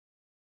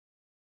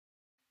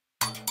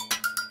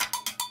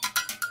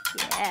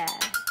Yeah.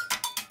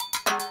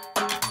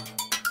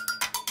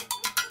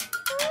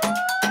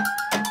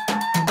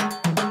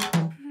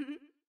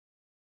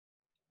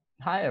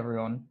 Hi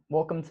everyone,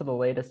 welcome to the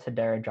latest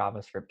Hedera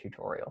JavaScript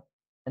tutorial.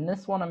 In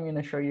this one, I'm going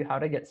to show you how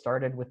to get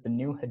started with the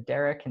new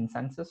Hedera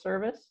Consensus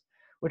Service,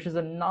 which is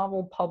a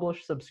novel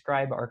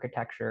publish-subscribe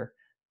architecture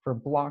for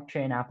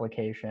blockchain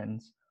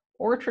applications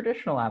or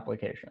traditional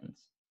applications.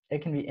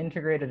 It can be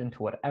integrated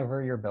into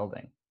whatever you're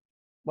building.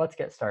 Let's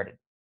get started.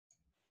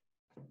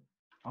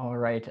 All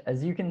right,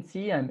 as you can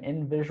see, I'm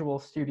in Visual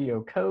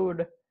Studio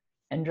Code.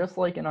 And just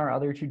like in our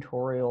other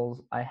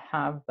tutorials, I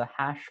have the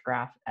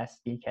Hashgraph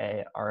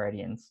SDK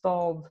already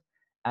installed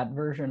at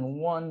version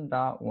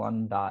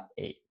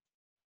 1.1.8.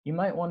 You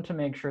might want to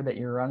make sure that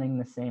you're running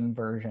the same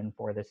version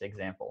for this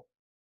example.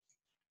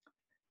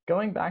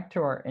 Going back to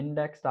our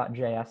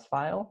index.js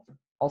file,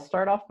 I'll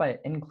start off by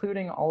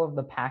including all of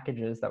the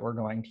packages that we're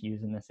going to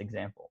use in this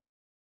example.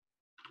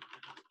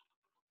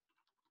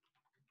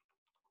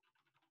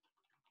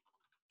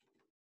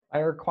 By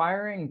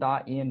requiring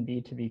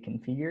 .env to be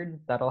configured,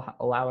 that'll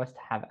allow us to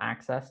have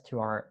access to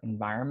our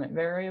environment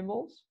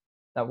variables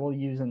that we'll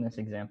use in this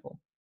example.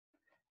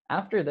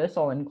 After this,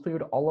 I'll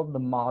include all of the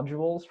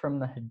modules from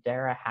the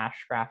Hedera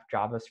Hashgraph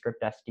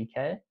JavaScript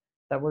SDK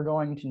that we're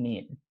going to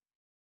need.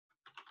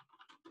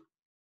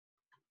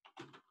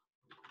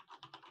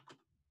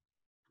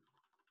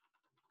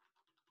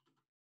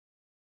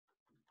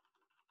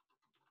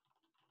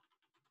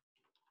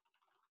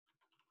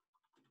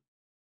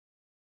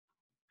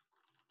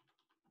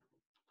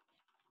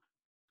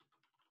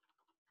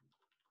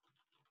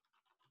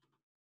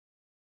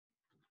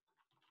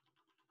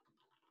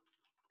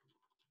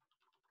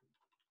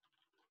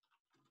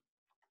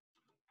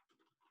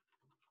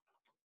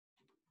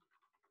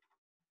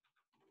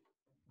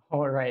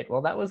 All right,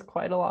 well, that was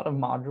quite a lot of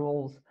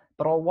modules,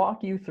 but I'll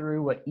walk you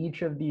through what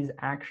each of these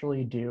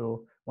actually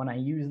do when I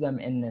use them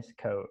in this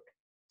code.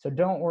 So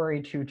don't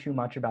worry too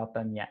much about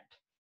them yet.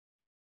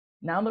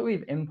 Now that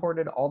we've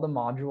imported all the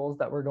modules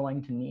that we're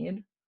going to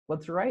need,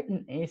 let's write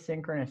an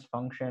asynchronous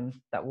function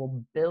that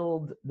will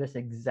build this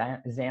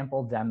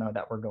example demo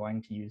that we're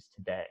going to use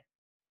today.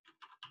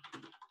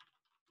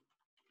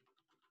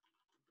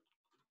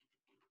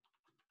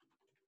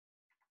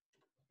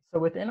 So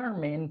within our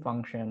main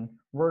function,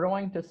 we're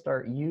going to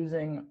start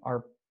using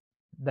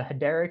the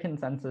Hedera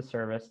Consensus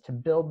Service to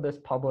build this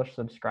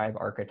publish-subscribe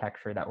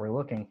architecture that we're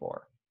looking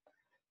for.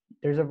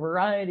 There's a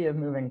variety of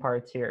moving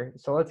parts here,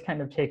 so let's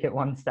kind of take it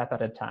one step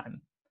at a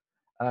time.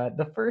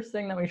 The first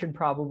thing that we should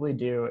probably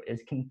do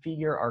is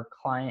configure our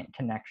client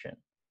connection.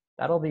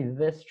 That'll be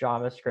this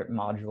JavaScript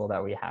module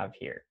that we have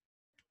here.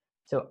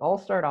 So I'll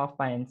start off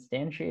by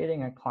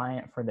instantiating a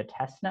client for the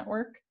test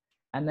network,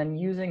 and then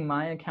using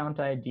my account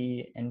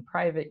ID and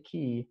private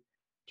key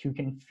to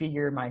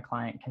configure my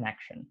client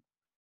connection.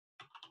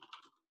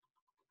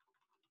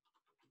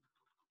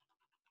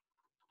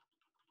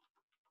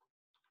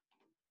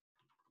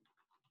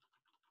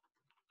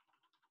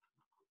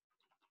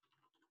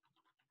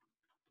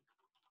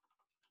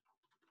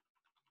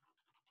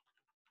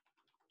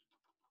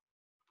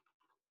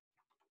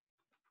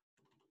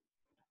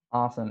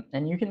 Awesome.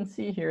 And you can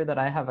see here that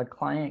I have a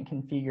client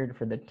configured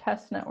for the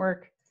test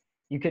network.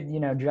 You could,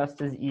 just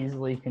as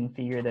easily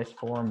configure this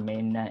for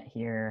mainnet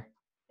here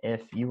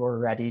if you were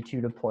ready to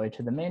deploy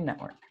to the main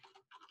network.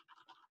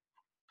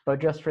 But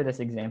just for this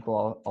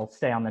example, I'll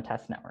stay on the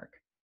test network.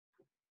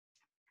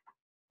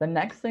 The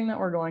next thing that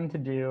we're going to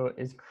do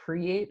is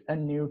create a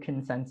new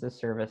consensus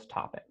service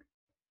topic.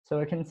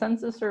 So a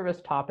consensus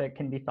service topic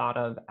can be thought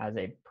of as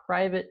a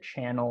private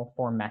channel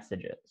for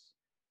messages.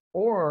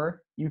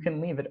 Or you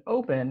can leave it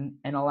open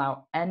and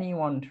allow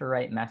anyone to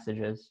write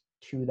messages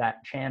to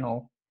that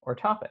channel or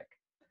topic.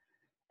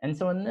 And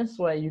so in this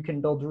way, you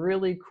can build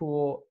really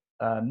cool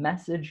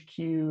message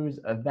queues,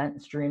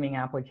 event streaming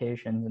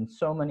applications, and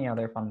so many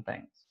other fun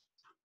things.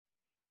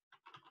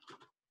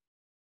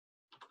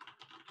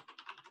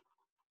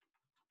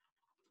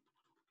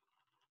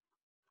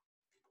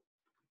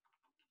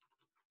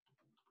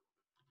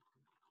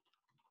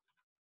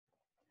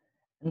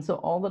 And so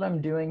all that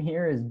I'm doing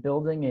here is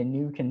building a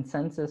new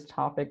consensus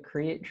topic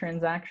create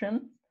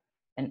transaction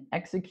and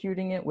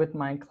executing it with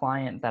my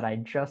client that I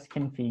just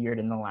configured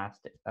in the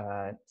last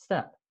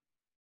step.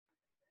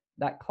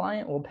 That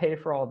client will pay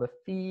for all the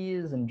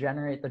fees and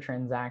generate the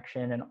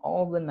transaction and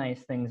all the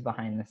nice things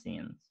behind the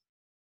scenes.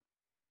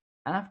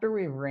 After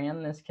we've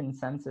ran this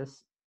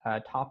consensus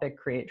topic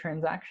create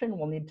transaction,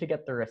 we'll need to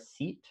get the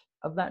receipt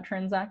of that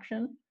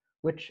transaction,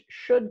 which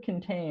should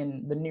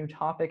contain the new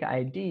topic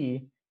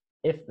ID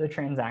if the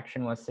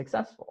transaction was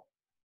successful.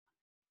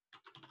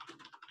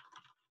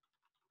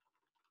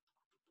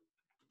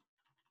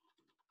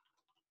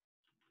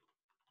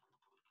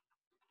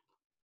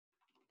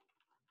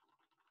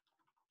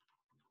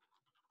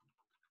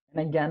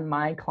 And again,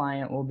 my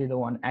client will be the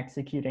one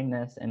executing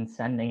this and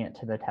sending it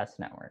to the test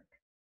network.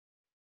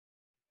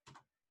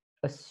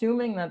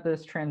 Assuming that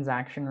this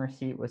transaction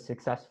receipt was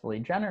successfully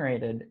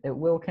generated, it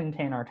will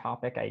contain our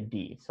topic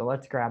ID. So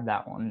let's grab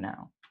that one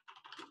now.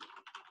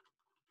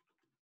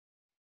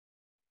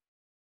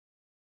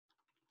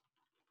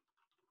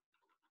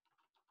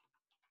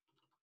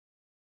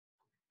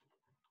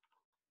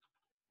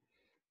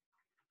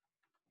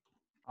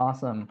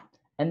 Awesome.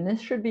 And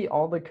this should be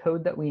all the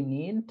code that we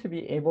need to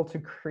be able to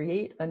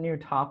create a new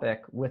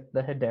topic with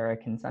the Hedera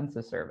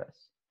Consensus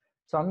Service.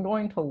 So I'm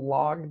going to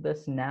log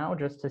this now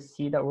just to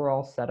see that we're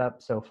all set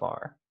up so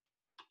far.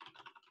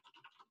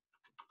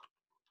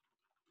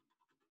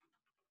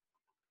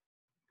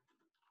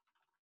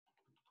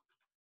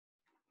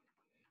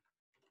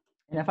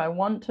 And if I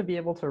want to be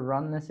able to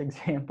run this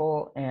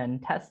example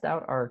and test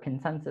out our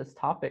consensus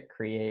topic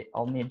create,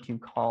 I'll need to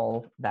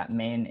call that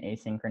main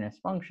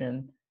asynchronous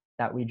function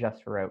that we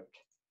just wrote.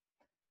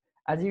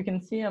 As you can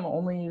see, I'm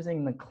only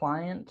using the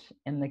client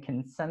and the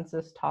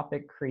consensus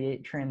topic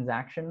create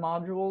transaction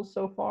modules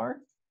so far.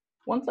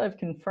 Once I've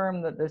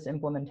confirmed that this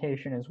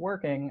implementation is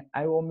working,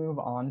 I will move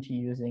on to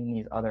using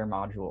these other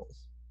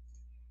modules.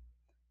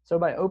 So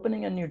by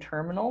opening a new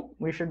terminal,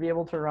 we should be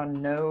able to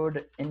run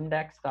node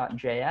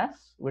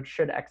index.js, which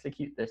should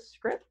execute this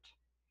script.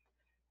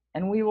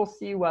 And we will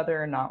see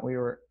whether or not we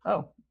were.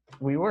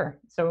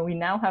 So we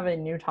now have a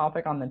new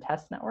topic on the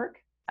test network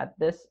at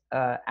this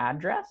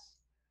address,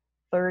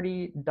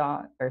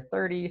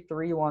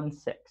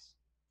 30.316.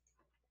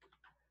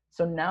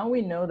 So now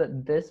we know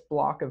that this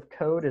block of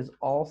code is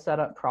all set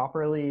up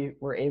properly.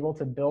 We're able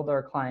to build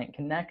our client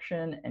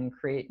connection and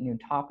create new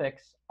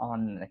topics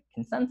on the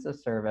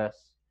consensus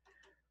service.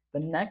 The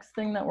next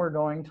thing that we're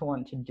going to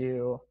want to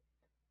do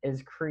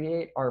is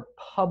create our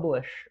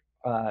publish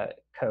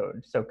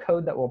code. So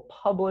code that will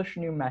publish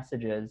new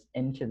messages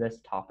into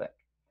this topic.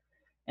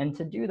 And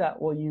to do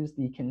that, we'll use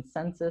the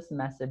consensus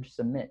message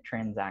submit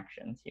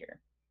transactions here.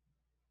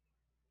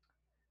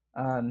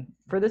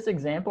 For this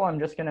example, I'm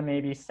just going to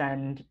maybe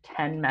send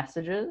 10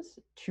 messages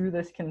to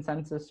this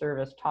consensus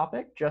service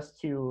topic just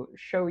to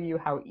show you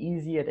how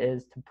easy it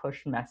is to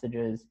push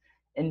messages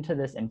into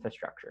this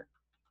infrastructure.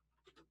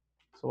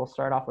 So we'll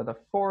start off with a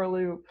for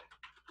loop.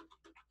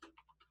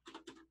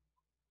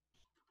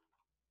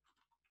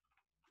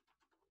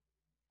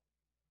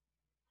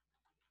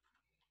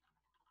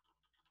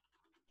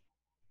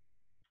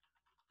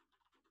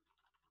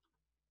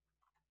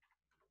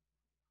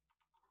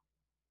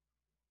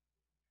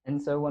 And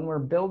so when we're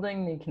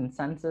building the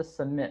consensus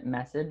submit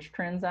message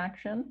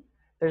transaction,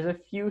 there's a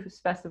few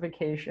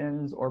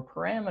specifications or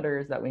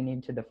parameters that we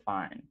need to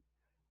define.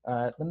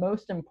 The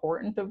most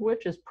important of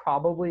which is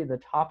probably the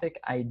topic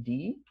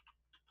ID.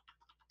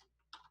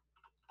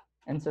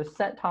 And so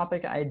set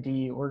topic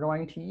ID, we're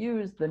going to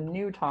use the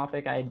new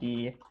topic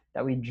ID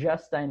that we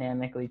just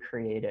dynamically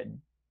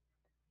created.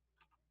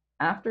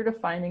 After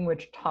defining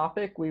which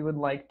topic we would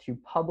like to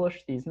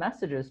publish these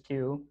messages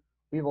to,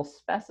 we will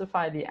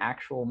specify the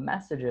actual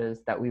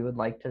messages that we would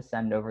like to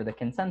send over the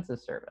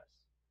consensus service.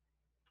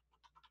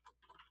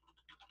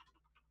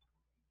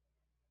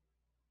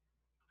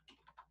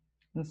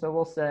 And so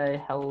we'll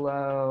say,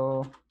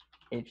 hello,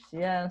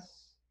 HCS,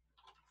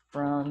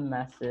 from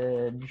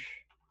message,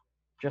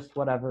 just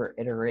whatever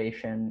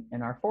iteration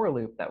in our for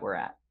loop that we're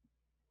at.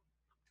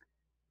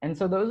 And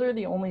so those are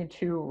the only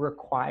two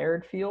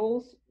required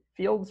fields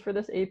for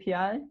this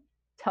API,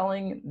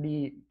 telling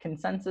the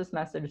consensus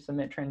message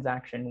submit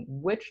transaction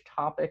which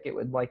topic it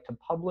would like to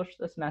publish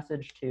this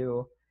message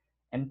to,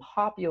 and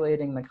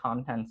populating the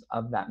contents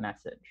of that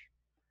message.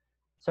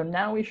 So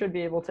now we should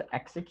be able to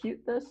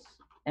execute this.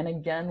 And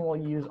again, we'll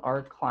use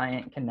our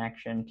client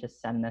connection to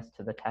send this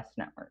to the test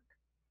network.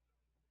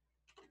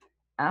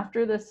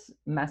 After this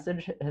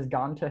message has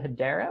gone to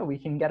Hedera, we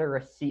can get a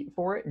receipt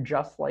for it,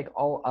 just like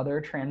all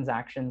other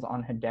transactions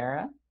on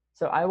Hedera.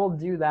 So I will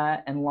do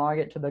that and log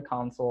it to the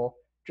console,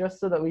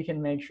 just so that we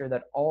can make sure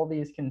that all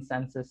these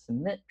consensus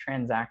submit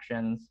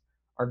transactions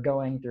are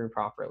going through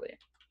properly.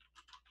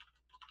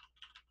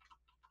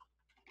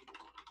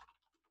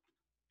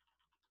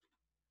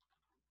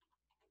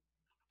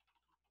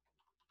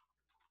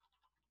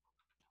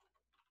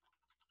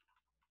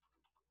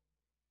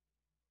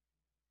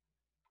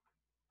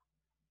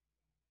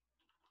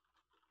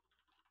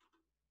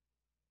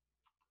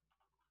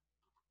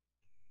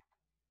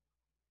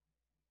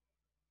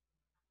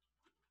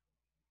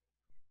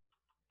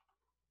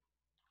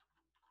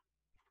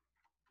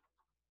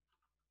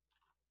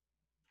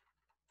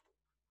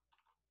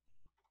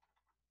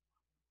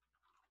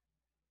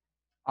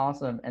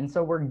 Awesome. And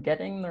so we're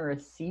getting the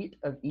receipt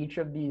of each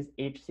of these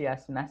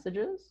HCS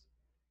messages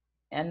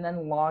and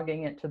then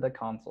logging it to the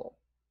console.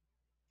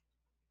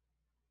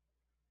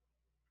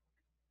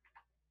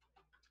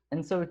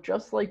 And so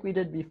just like we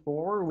did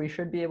before, we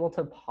should be able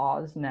to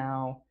pause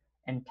now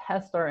and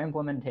test our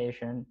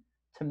implementation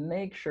to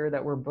make sure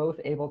that we're both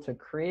able to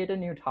create a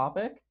new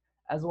topic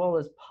as well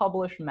as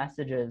publish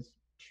messages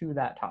to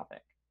that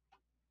topic.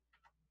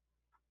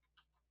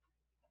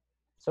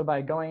 So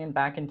by going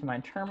back into my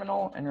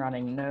terminal and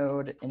running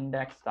node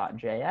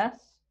index.js,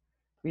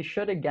 we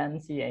should again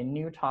see a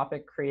new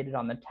topic created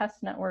on the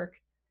test network,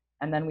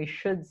 and then we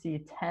should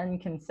see 10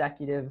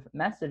 consecutive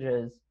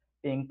messages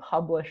being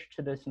published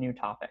to this new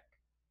topic.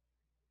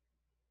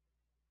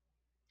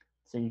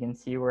 So you can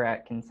see we're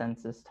at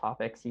consensus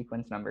topic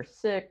sequence number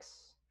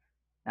 6.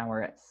 Now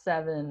we're at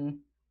 7,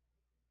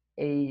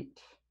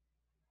 8,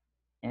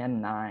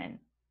 and 9.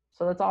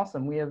 So that's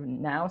awesome. We have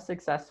now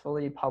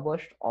successfully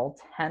published all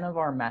 10 of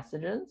our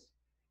messages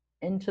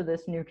into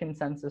this new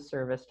consensus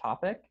service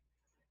topic,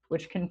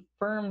 which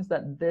confirms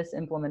that this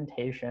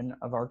implementation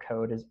of our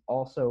code is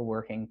also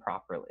working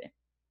properly.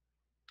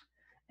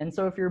 And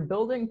so if you're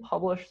building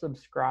publish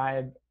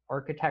subscribe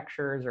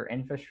architectures or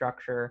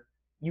infrastructure,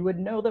 you would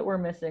know that we're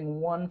missing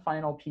one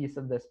final piece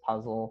of this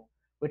puzzle,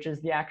 which is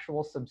the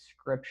actual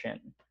subscription.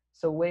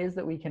 So ways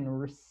that we can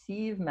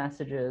receive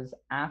messages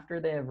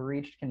after they have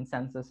reached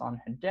consensus on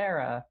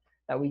Hedera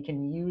that we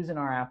can use in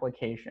our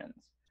applications,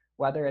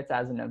 whether it's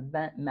as an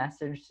event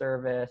message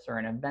service or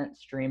an event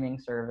streaming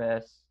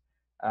service,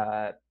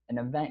 an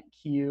event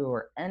queue,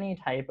 or any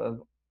type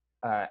of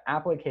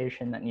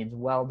application that needs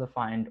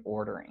well-defined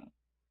ordering.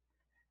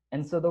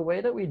 And so the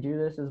way that we do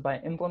this is by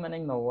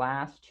implementing the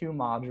last two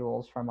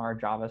modules from our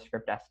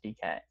JavaScript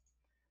SDK.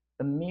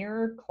 The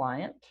mirror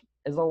client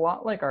is a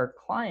lot like our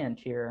client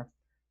here,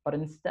 but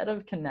instead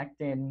of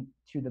connecting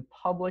to the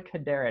public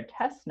Hedera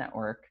test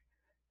network,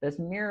 this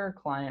mirror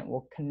client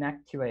will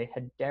connect to a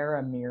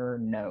Hedera mirror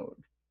node.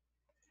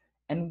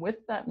 And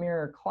with that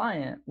mirror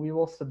client, we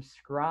will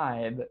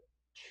subscribe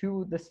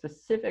to the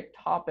specific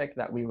topic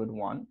that we would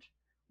want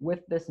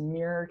with this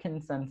mirror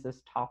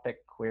consensus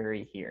topic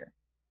query here.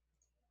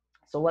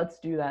 So let's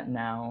do that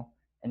now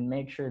and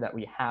make sure that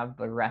we have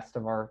the rest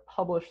of our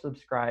publish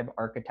subscribe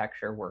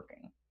architecture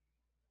working.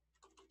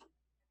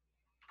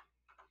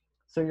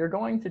 So you're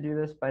going to do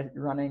this by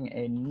running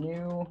a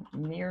new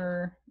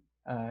mirror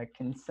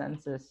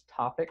consensus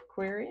topic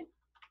query.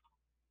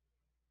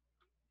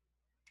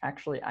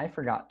 Actually, I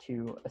forgot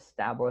to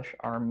establish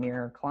our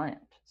mirror client.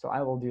 So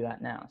I will do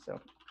that now. So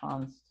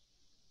const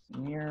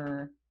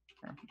mirror,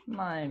 or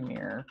my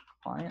mirror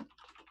client.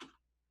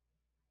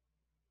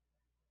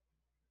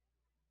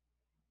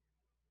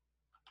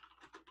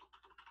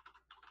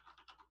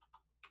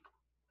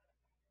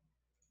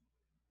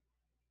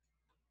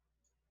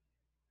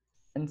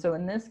 And so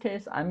in this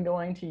case, I'm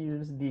going to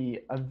use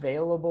the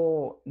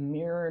available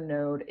mirror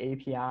node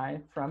API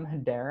from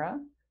Hedera,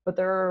 but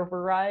there are a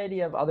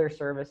variety of other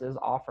services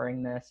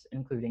offering this,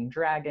 including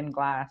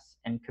Dragonglass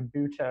and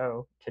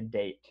Kabuto to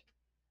date.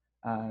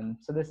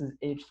 So this is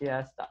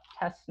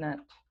hcs.testnet.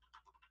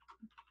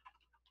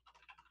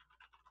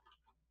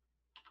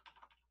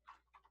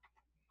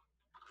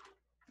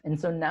 And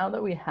so now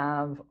that we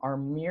have our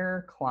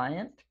mirror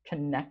client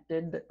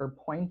connected or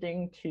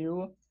pointing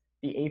to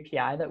the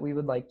API that we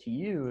would like to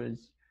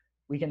use,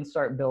 we can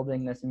start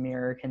building this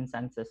mirror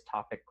consensus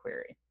topic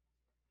query.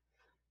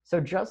 So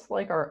just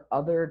like our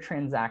other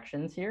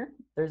transactions here,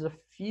 there's a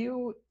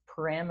few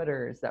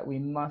parameters that we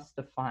must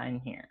define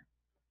here.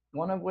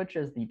 One of which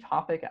is the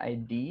topic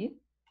ID.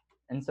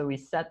 And so we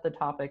set the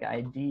topic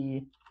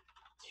ID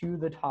to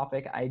the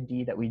topic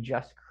ID that we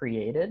just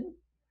created.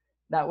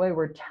 That way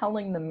we're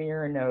telling the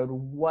mirror node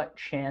what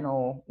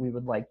channel we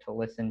would like to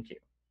listen to.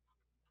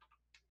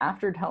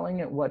 After telling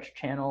it which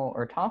channel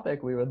or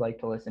topic we would like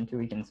to listen to,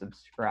 we can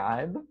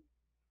subscribe.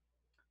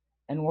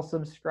 And we'll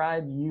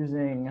subscribe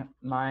using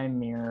my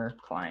mirror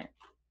client.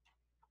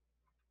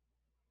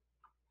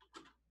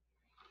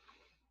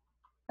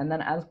 And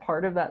then as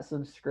part of that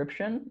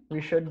subscription, we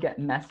should get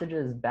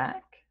messages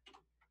back.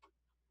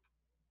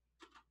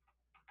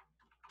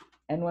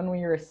 And when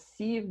we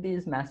receive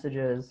these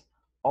messages,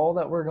 all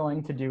that we're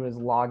going to do is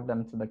log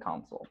them to the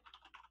console.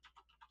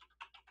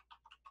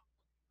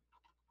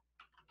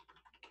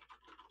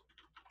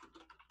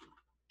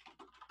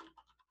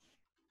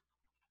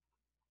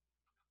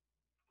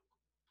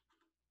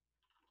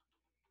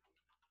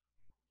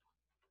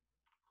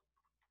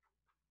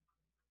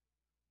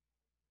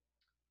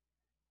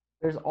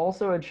 There's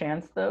also a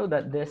chance, though,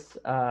 that this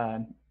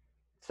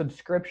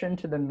subscription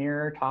to the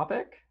mirror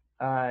topic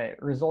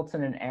results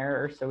in an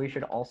error, so we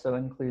should also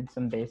include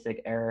some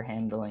basic error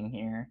handling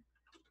here.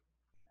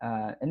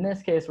 In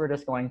this case, we're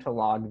just going to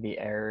log the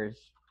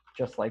errors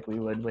just like we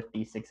would with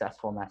the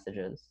successful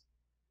messages.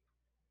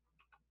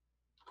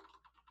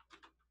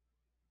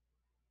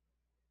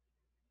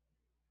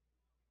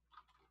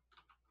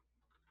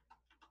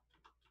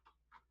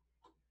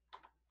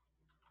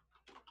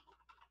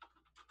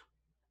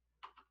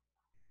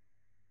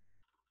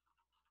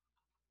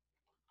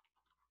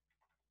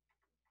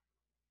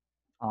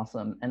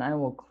 Awesome, and I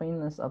will clean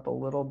this up a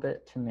little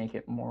bit to make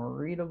it more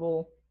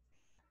readable.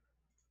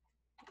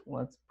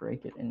 Let's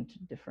break it into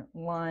different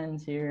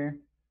lines here.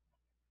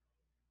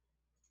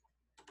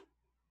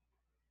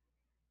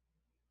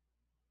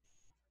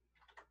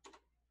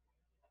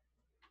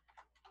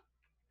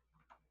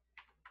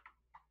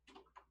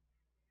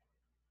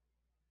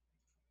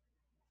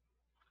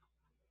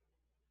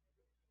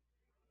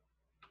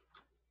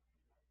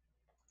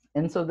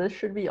 And so this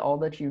should be all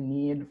that you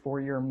need for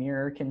your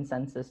mirror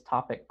consensus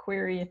topic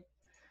query.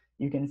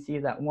 You can see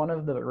that one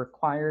of the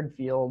required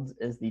fields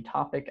is the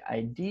topic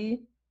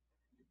ID.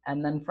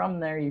 And then from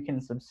there, you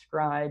can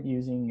subscribe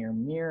using your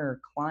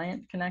mirror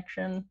client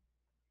connection.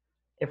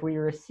 If we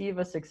receive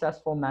a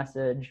successful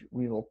message,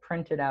 we will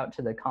print it out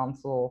to the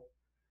console.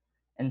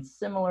 And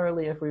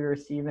similarly, if we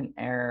receive an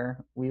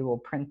error, we will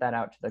print that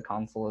out to the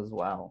console as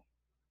well.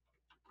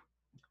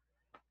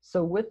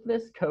 So with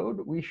this code,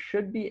 we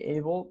should be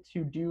able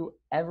to do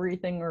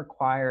everything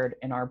required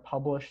in our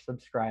publish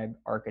subscribe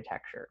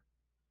architecture.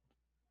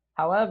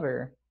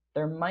 However,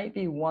 there might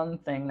be one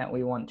thing that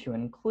we want to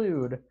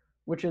include,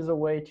 which is a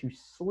way to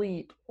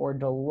sleep or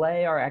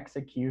delay our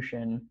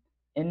execution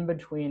in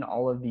between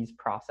all of these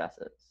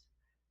processes.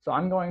 So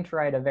I'm going to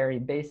write a very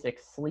basic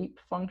sleep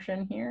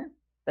function here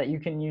that you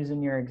can use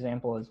in your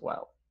example as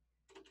well.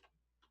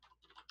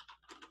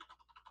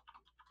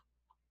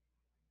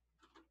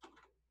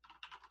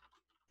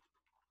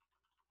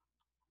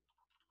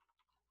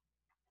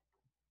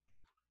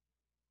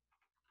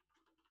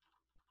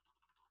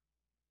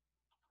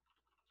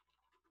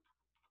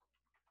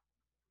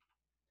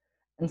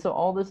 And so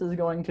all this is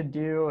going to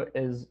do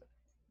is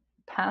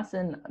pass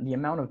in the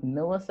amount of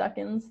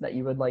milliseconds that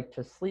you would like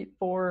to sleep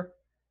for,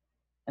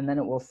 and then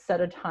it will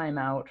set a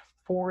timeout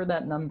for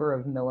that number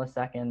of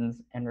milliseconds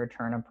and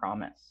return a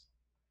promise.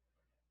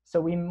 So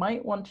we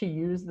might want to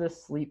use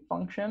this sleep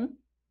function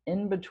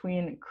in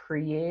between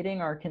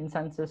creating our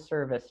consensus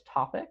service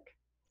topic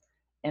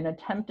and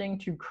attempting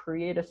to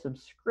create a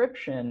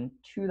subscription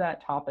to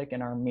that topic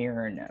in our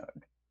mirror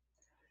node.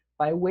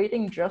 By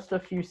waiting just a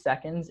few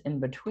seconds in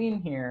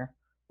between here,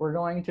 we're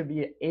going to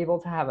be able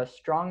to have a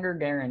stronger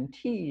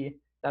guarantee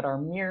that our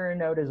mirror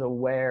node is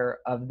aware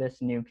of this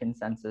new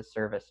consensus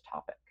service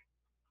topic.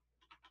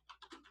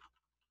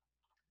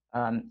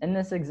 In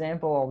this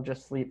example, I'll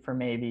just sleep for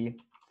maybe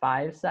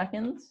 5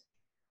 seconds.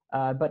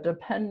 But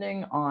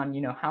depending on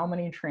how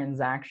many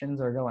transactions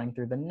are going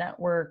through the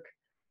network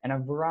and a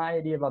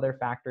variety of other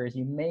factors,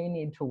 you may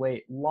need to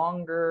wait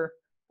longer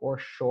or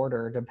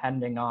shorter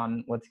depending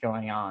on what's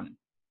going on.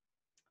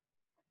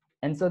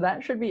 And so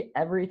that should be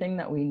everything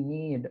that we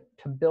need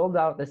to build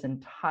out this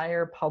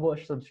entire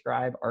publish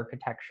subscribe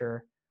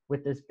architecture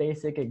with this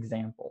basic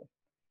example.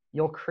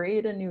 You'll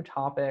create a new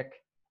topic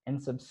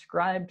and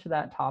subscribe to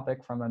that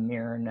topic from a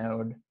mirror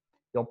node.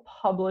 You'll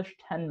publish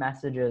 10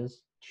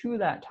 messages to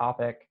that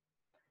topic.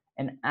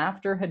 And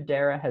after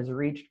Hedera has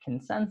reached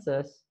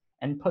consensus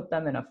and put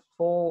them in a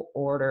full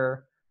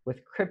order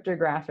with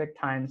cryptographic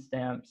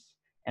timestamps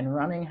and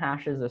running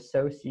hashes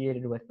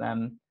associated with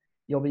them,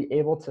 you'll be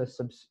able to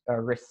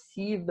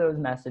receive those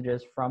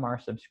messages from our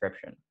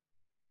subscription.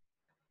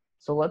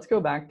 So let's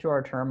go back to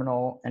our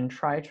terminal and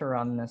try to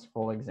run this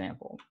full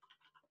example.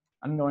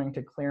 I'm going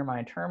to clear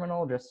my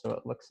terminal just so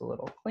it looks a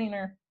little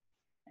cleaner.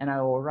 And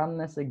I will run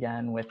this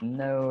again with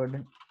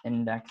node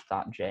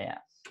index.js.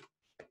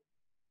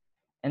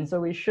 And so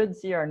we should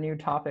see our new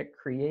topic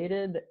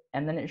created,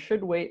 and then it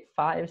should wait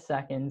 5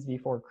 seconds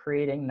before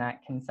creating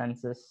that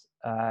consensus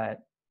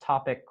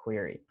topic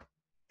query.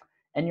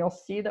 And you'll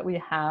see that we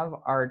have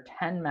our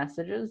 10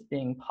 messages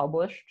being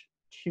published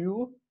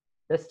to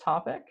this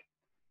topic.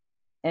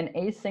 And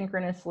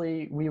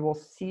asynchronously, we will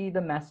see the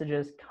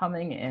messages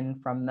coming in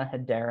from the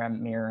Hedera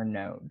mirror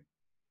node.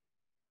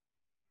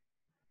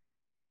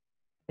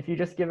 If you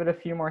just give it a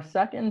few more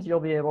seconds, you'll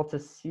be able to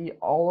see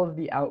all of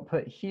the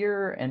output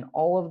here and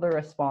all of the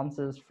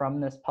responses from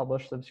this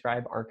publish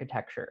subscribe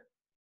architecture.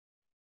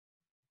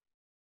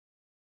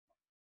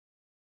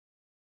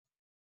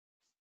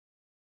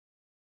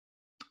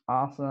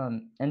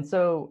 Awesome. And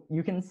so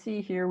you can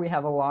see here we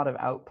have a lot of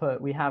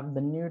output. We have the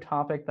new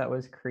topic that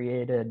was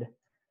created.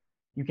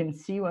 You can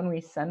see when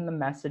we send the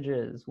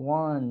messages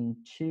 1,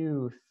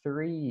 2,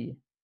 3,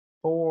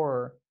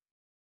 4.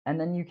 And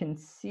then you can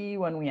see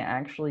when we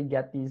actually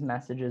get these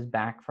messages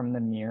back from the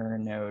mirror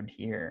node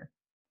here.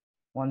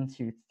 1,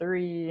 2,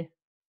 3,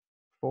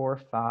 4,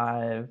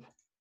 5,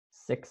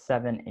 6,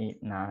 7,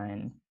 8,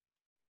 9.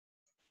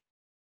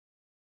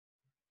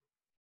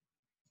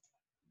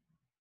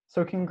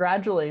 So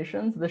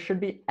congratulations, this should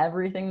be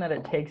everything that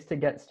it takes to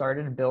get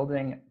started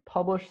building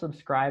publish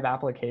subscribe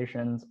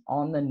applications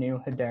on the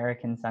new Hedera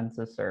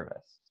Consensus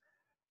Service.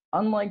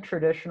 Unlike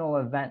traditional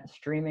event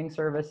streaming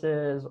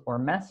services or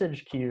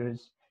message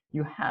queues,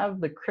 you have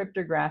the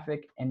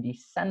cryptographic and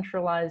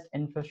decentralized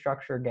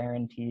infrastructure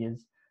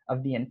guarantees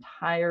of the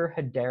entire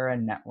Hedera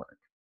network.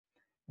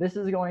 This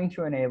is going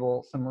to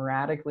enable some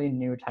radically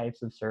new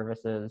types of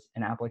services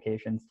and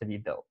applications to be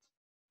built.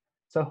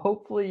 So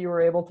hopefully you were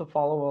able to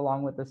follow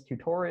along with this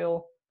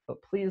tutorial, but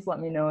please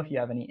let me know if you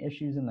have any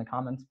issues in the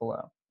comments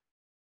below.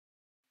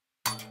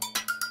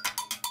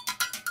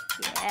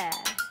 Yeah.